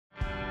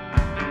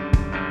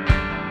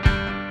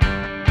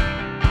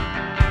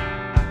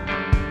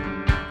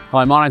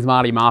Hi, my name's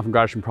Marty Marr from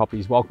Gratian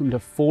Properties. Welcome to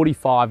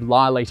 45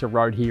 Lialeeta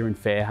Road here in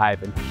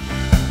Fairhaven.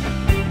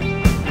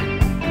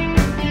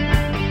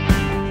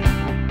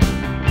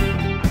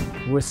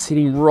 We're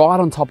sitting right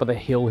on top of the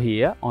hill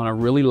here on a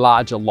really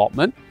large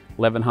allotment,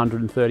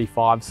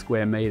 1,135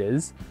 square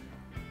metres,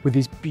 with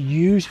this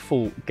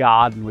beautiful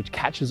garden which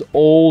catches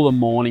all the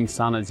morning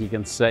sun, as you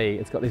can see.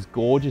 It's got this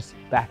gorgeous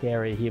back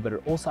area here, but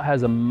it also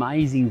has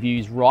amazing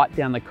views right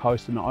down the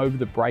coast and over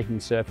the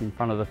breaking surf in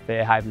front of the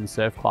Fairhaven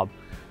Surf Club.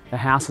 The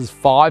house has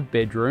 5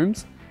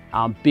 bedrooms,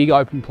 big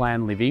open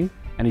plan living,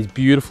 and is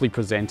beautifully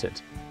presented.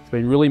 It's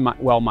been really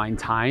well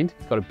maintained.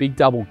 It's got a big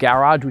double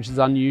garage, which is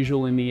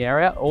unusual in the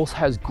area. It also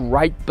has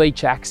great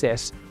beach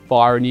access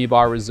via a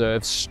nearby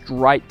reserve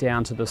straight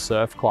down to the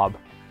surf club.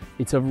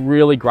 It's a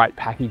really great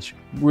package,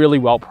 really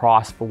well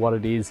priced for what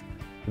it is.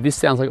 If this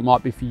sounds like it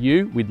might be for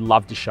you, we'd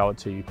love to show it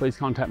to you. Please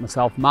contact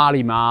myself,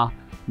 Marty Marr,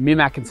 Mim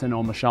Atkinson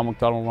or Michelle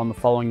McDonald on the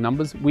following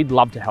numbers. We'd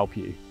love to help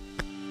you.